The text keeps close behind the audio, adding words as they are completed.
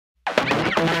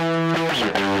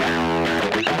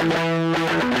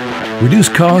Reduce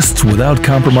costs without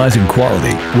compromising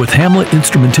quality with Hamlet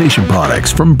instrumentation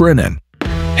products from Brennan.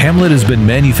 Hamlet has been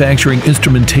manufacturing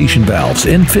instrumentation valves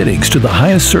and fittings to the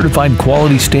highest certified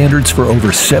quality standards for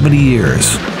over 70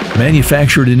 years.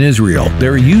 Manufactured in Israel, they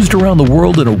are used around the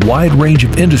world in a wide range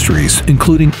of industries,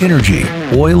 including energy,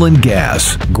 oil and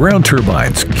gas, ground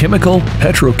turbines, chemical,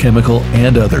 petrochemical,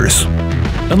 and others.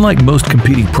 Unlike most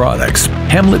competing products,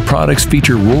 Hamlet products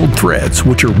feature rolled threads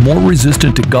which are more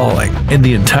resistant to galling, and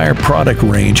the entire product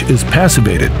range is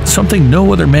passivated, something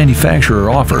no other manufacturer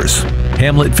offers.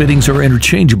 Hamlet fittings are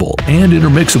interchangeable and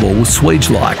intermixable with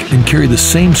Swagelok and carry the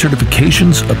same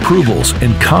certifications, approvals,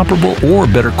 and comparable or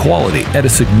better quality at a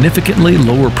significantly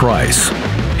lower price.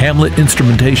 Hamlet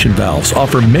instrumentation valves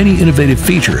offer many innovative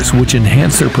features which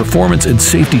enhance their performance and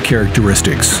safety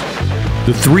characteristics.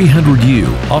 The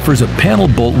 300U offers a panel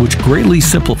bolt which greatly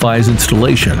simplifies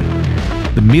installation.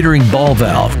 The metering ball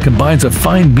valve combines a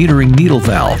fine metering needle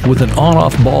valve with an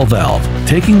on-off ball valve,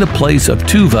 taking the place of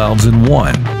two valves in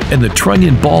one, and the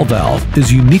trunnion ball valve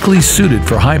is uniquely suited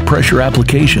for high-pressure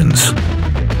applications.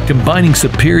 Combining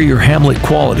superior Hamlet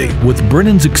quality with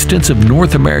Brennan's extensive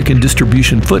North American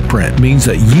distribution footprint means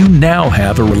that you now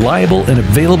have a reliable and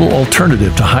available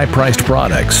alternative to high-priced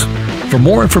products. For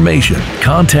more information,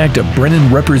 contact a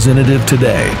Brennan representative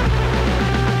today.